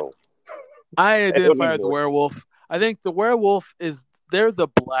 so I identify with the werewolf. I think the werewolf they're the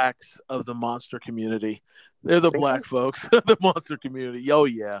blacks of the monster community. They're the black folks of the monster community. Oh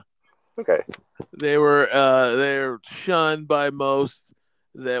yeah. Okay. They're shunned by most.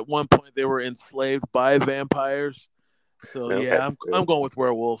 At one point they were enslaved by vampires. So yeah, I'm going with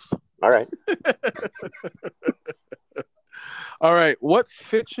werewolves. All right. All right. What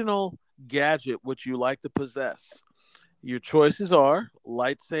fictional gadget would you like to possess? Your choices are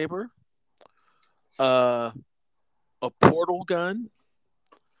lightsaber, a portal gun,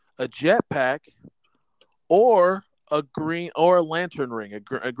 a jetpack, or a lantern ring,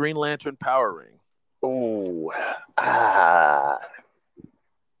 a Green Lantern power ring. Ooh, ah,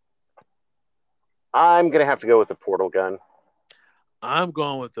 I'm gonna have to go with the portal gun. I'm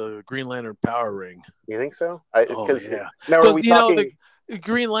going with the Green Lantern power ring. You think so? Oh Because yeah, now are because we talking? the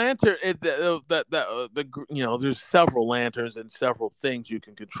Green Lantern, there's several lanterns and several things you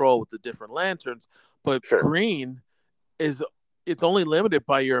can control with the different lanterns, but Sure. green is it's only limited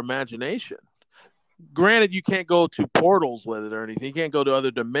by your imagination. Granted, you can't go to portals with it or anything. You can't go to other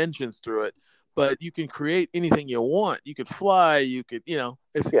dimensions through it, but you can create anything you want. You could fly. You could, Yeah.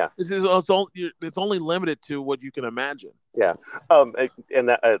 it's only limited to what you can imagine. Yeah. And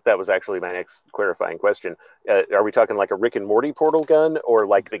that was actually my next clarifying question. Are we talking like a Rick and Morty portal gun or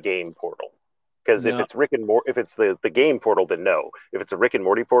like the game portal? Because if No. it's if it's the game portal, then no. If it's a Rick and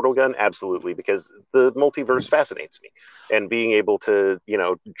Morty portal gun, absolutely, because the multiverse fascinates me, and being able to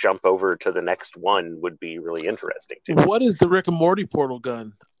jump over to the next one would be really interesting too. What is the Rick and Morty portal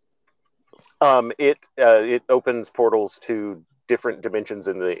gun? It opens portals to different dimensions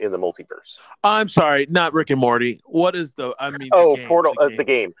in the multiverse. I'm sorry, not Rick and Morty. What is the? I mean, Oh, the game. portal, the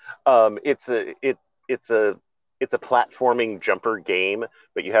game. It's a platforming jumper game,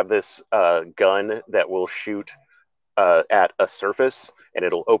 but you have this gun that will shoot at a surface, and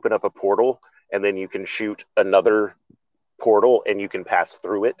it'll open up a portal, and then you can shoot another portal, and you can pass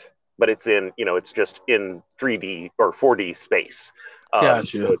through it. But it's just in 3D or 4D space.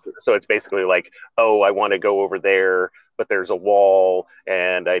 Gotcha. So it's basically like, oh, I want to go over there, but there's a wall,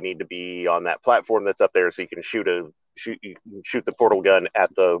 and I need to be on that platform that's up there, so you can shoot the portal gun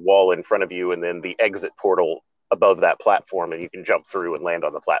at the wall in front of you, and then the exit portal above that platform, and you can jump through and land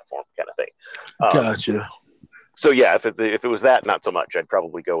on the platform, kind of thing. Gotcha. So yeah, if it was that, not so much. I'd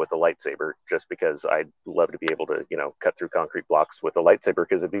probably go with a lightsaber, just because I'd love to be able to cut through concrete blocks with a lightsaber,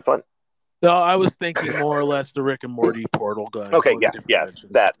 because it'd be fun. No, I was thinking more or less the Rick and Morty portal gun. Okay, yeah,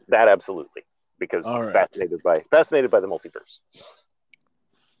 that absolutely, because fascinated by the multiverse.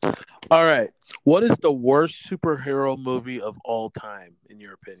 All right, what is the worst superhero movie of all time, in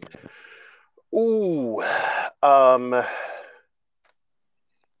your opinion? Ooh,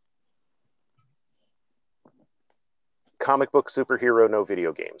 comic book superhero, no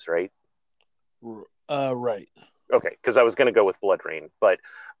video games, right? Right. Okay, because I was going to go with Blood Rain, but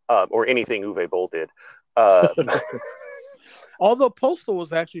or anything Uwe Boll did. Although Postal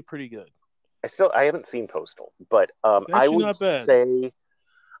was actually pretty good. I haven't seen Postal, but I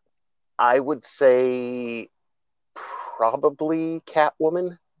would say probably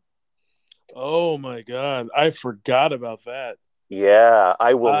Catwoman. Oh my god, I forgot about that. Yeah,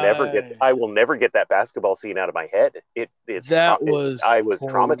 I will never get that basketball scene out of my head. I was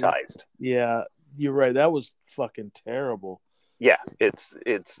traumatized. Yeah, you're right. That was fucking terrible. Yeah, it's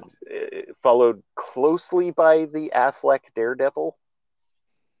followed closely by the Affleck Daredevil.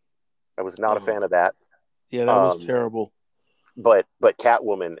 I was not a fan of that. Yeah, that was terrible. But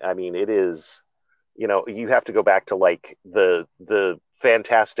Catwoman, I mean, it is, you have to go back to like the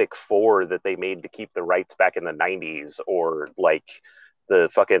Fantastic Four that they made to keep the rights back in the 90s, or like the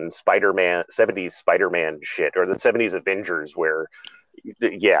fucking 70s Spider-Man shit, or the 70s Avengers, where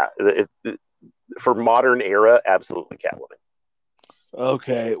for modern era, absolutely Catwoman.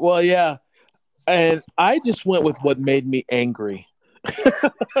 Okay. Well, yeah. And I just went with what made me angry.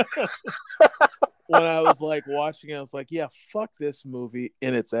 When I was like watching it, I was like, yeah, fuck this movie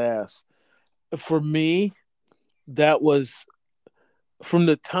in its ass. For me, that was from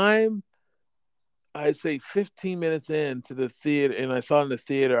the time I'd say 15 minutes into the theater, and I saw it in the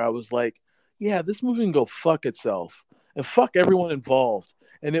theater, I was like, yeah, this movie can go fuck itself and fuck everyone involved.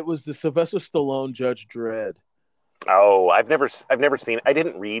 And it was the Sylvester Stallone Judge Dredd. Oh, I've never seen. I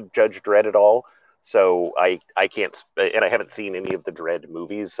didn't read Judge Dredd at all, so I can't, and I haven't seen any of the Dredd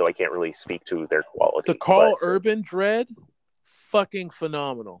movies, so I can't really speak to their quality. The Carl Urban Dredd, fucking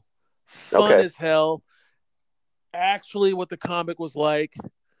phenomenal, fun as hell. Actually, what the comic was like,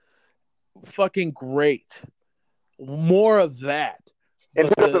 fucking great. More of that. And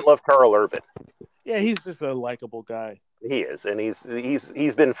who doesn't love Carl Urban? Yeah, he's just a likable guy. He is, and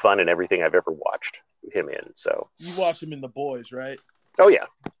he's been fun in everything I've ever watched him in. So you watched him in The Boys, right? Oh yeah,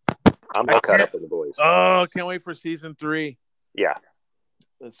 I'm all caught up in The Boys. Oh, can't wait for season 3. Yeah,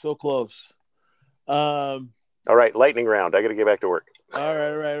 that's so close. All right, lightning round. I got to get back to work. All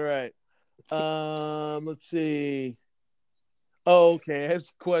right. Let's see. Oh, okay. Here's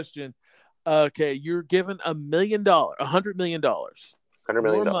a question. Okay, you're given $1 million, $100 million. $100 million.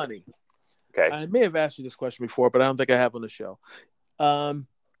 More money. Okay. I may have asked you this question before, but I don't think I have on the show.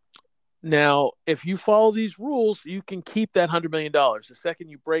 Now, if you follow these rules, you can keep that $100 million. The second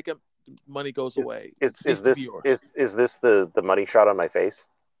you break them, money goes Is away. It is ceases to be yours. is this the money shot on my face?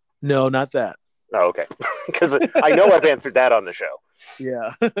 No, not that. Oh, okay. Because I know I've answered that on the show.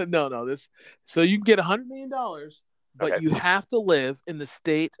 Yeah. No. So you can get $100 million, but Okay. you have to live in the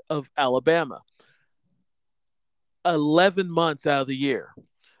state of Alabama 11 months out of the year.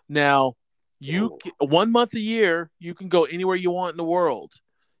 Now, Ooh. 1 month a year, you can go anywhere you want in the world.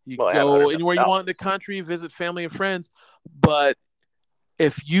 You Well, can I have $100 go million anywhere you want in the country, visit family and friends. But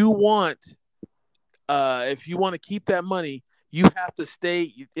if you want, if you want to keep that money, you have to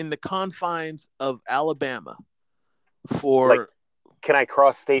stay in the confines of Alabama Like, for can I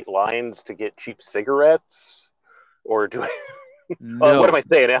cross state lines to get cheap cigarettes, or do I? What am no. I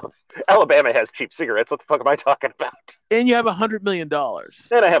saying? Alabama has cheap cigarettes. What the fuck am I talking about? And you have $100 million.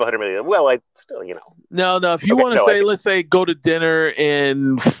 And I have 100 million. Well, I still, No. If you Okay, want to no, I say, can. let's say, go to dinner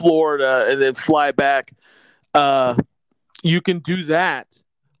in Florida and then fly back, uh, you can do that,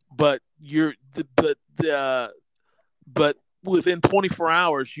 but but within 24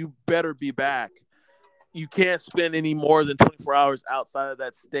 hours, you better be back. You can't spend any more than 24 hours outside of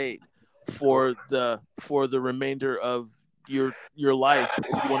that state for the remainder of your life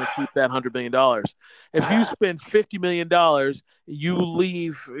if you want to keep that $100 million. If you spend $50 million, you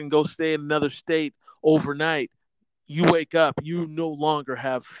leave and go stay in another state overnight, you wake up, you no longer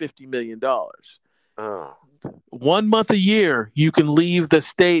have $50 million. Oh, 1 month a year, you can leave the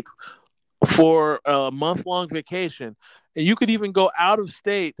state for a month-long vacation, and you could even go out of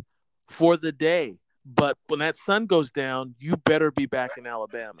state for the day. But when that sun goes down, you better be back in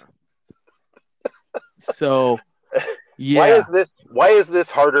Alabama. So, yeah, why is this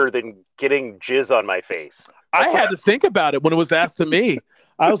harder than getting jizz on my face? I had to think about it when it was asked to me.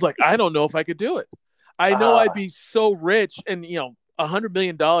 I was like, I don't know if I could do it. I know I'd uh, be so rich, and $100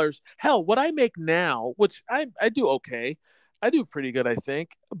 million. Hell, what I make now, which I do okay, I do pretty good, I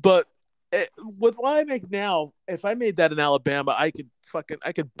think. But with what I make now, if I made that in Alabama, I could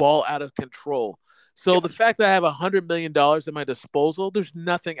ball out of control. So yeah. the fact that I have $100 million at my disposal, there's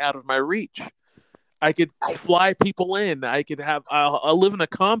nothing out of my reach. I could I fly people in. I'll live in a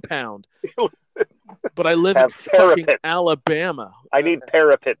compound, but I live in have fucking parapets. Alabama. I need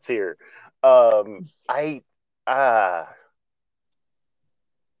parapets here. I uh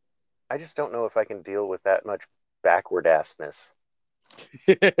I just don't know if I can deal with that much backward assness.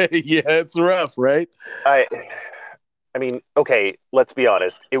 Yeah, it's rough, right? I I mean, okay, let's be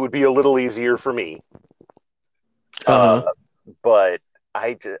honest. It would be a little easier for me. Uh Uh, huh. but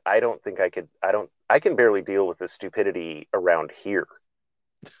I don't think I could. I can barely deal with the stupidity around here.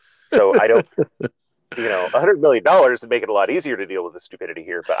 So I don't. $100 million would make it a lot easier to deal with the stupidity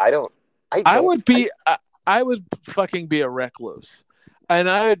here. But I don't. I I don't. would be, I would fucking be a recluse, and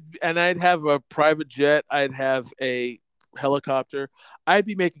I'd have a private jet. I'd have a helicopter. I'd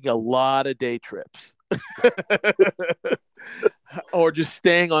be making a lot of day trips, or just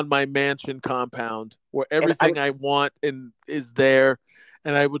staying on my mansion compound where And everything I want and is there,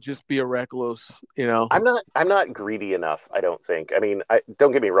 and I would just be a recluse. I'm not greedy enough. I don't think. I mean,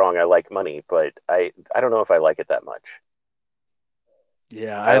 don't get me wrong. I like money, but I don't know if I like it that much.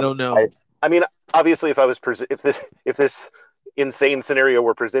 Yeah, I I don't. don't I know. I mean, obviously, if this insane scenario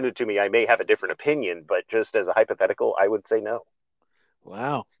were presented to me, I may have a different opinion. But just as a hypothetical, I would say no.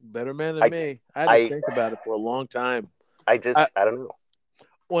 Wow, better man than I me. I had to I think about it for a long time. I I, just I don't know.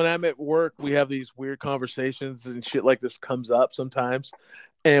 when I'm at work, we have these weird conversations and shit like this comes up sometimes.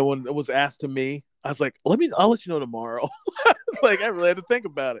 And when it was asked to me, I was like, I'll let you know tomorrow. It's like I really had to think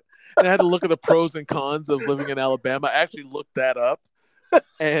about it. And I had to look at the pros and cons of living in Alabama. I actually looked that up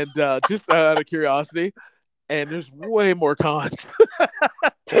and just out of curiosity, and there's way more cons.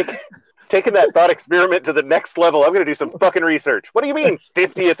 Take Taking that thought experiment to the next level. I'm going to do some fucking research. What do you mean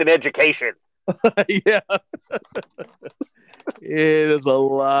 50th in education? Yeah, it is a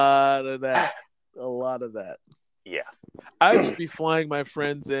lot of that. A lot of that. Yeah, I'd just be flying my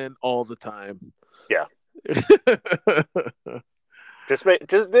friends in all the time. yeah.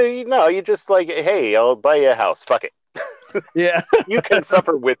 You just like, hey, I'll buy you a house. Fuck it. Yeah. You can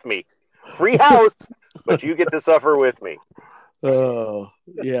suffer with me. Free house, but you get to suffer with me. Oh,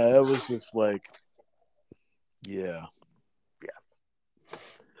 yeah. That was just like, yeah. Yeah.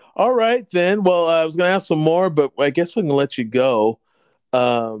 All right, then. Well, I was going to ask some more, but I guess I'm going to let you go.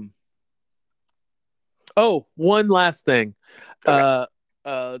 Um, one last thing. Okay.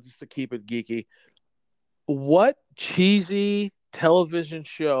 Just to keep it geeky. What cheesy television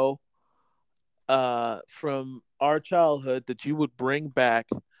show from our childhood that you would bring back,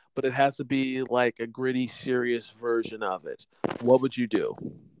 but it has to be like a gritty, serious version of it? What would you do?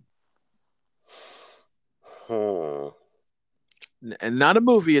 Hmm. And not a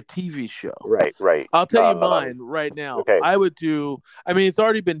movie, a TV show. Right, right. I'll tell you mine right now. Okay. I would do. I mean, it's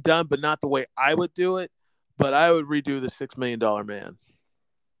already been done, but not the way I would do it. But I would redo the $6 Million Man.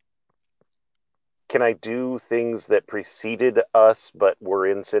 Can I do things that preceded us but were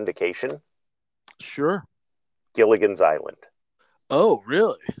in syndication? Sure. Gilligan's Island. Oh,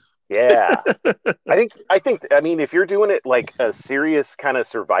 really? Yeah. I mean, if you're doing it like a serious kind of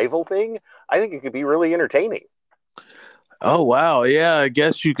survival thing, I think it could be really entertaining. Oh, wow. Yeah, I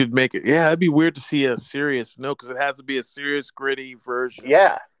guess you could make it. Yeah, it'd be weird to see a serious no, because it has to be a serious, gritty version.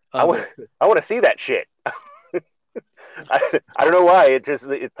 Yeah. I want to see that shit. I don't know why.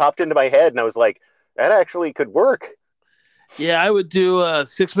 It popped into my head and I was like, that actually could work. Yeah, I would do a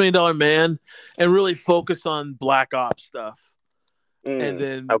 $6 Million Man and really focus on Black Ops stuff. And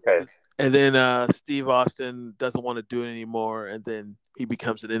then Steve Austin doesn't want to do it anymore, and then he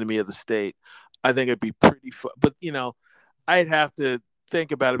becomes an enemy of the state. I think it'd be pretty fun, but I'd have to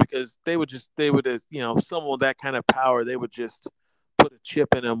think about it because they would someone with that kind of power, they would just put a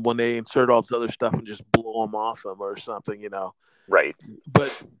chip in him when they insert all this other stuff and just blow him off him or something, Right.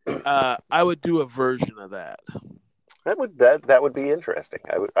 But I would do a version of that. That would be interesting.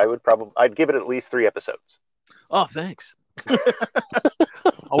 I'd give it at least 3 episodes. Oh, thanks.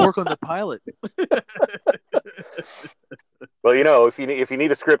 I'll work on the pilot. Well, if you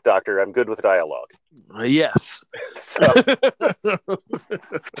need a script doctor, I'm good with dialogue. Yes. So,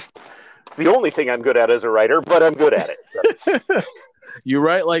 it's the only thing I'm good at as a writer, but I'm good at it. So. You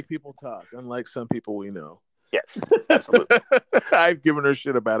write like people talk, unlike some people we know. Yes, absolutely. I've given her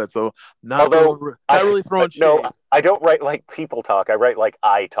shit about it, so not really throwing shade. No, I don't write like people talk. I write like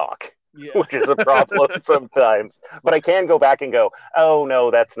I talk. Yeah. Which is a problem sometimes, but I can go back and go, oh no,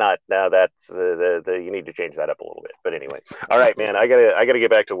 that's not. No, that's you need to change that up a little bit. But anyway, all right, man, I gotta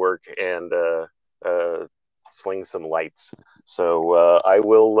get back to work and sling some lights. So I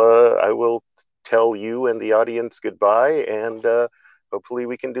will tell you and the audience goodbye, and hopefully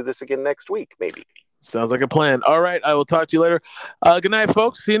we can do this again next week, maybe. Sounds like a plan. All right, I will talk to you later. Good night,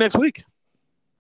 folks. See you next week.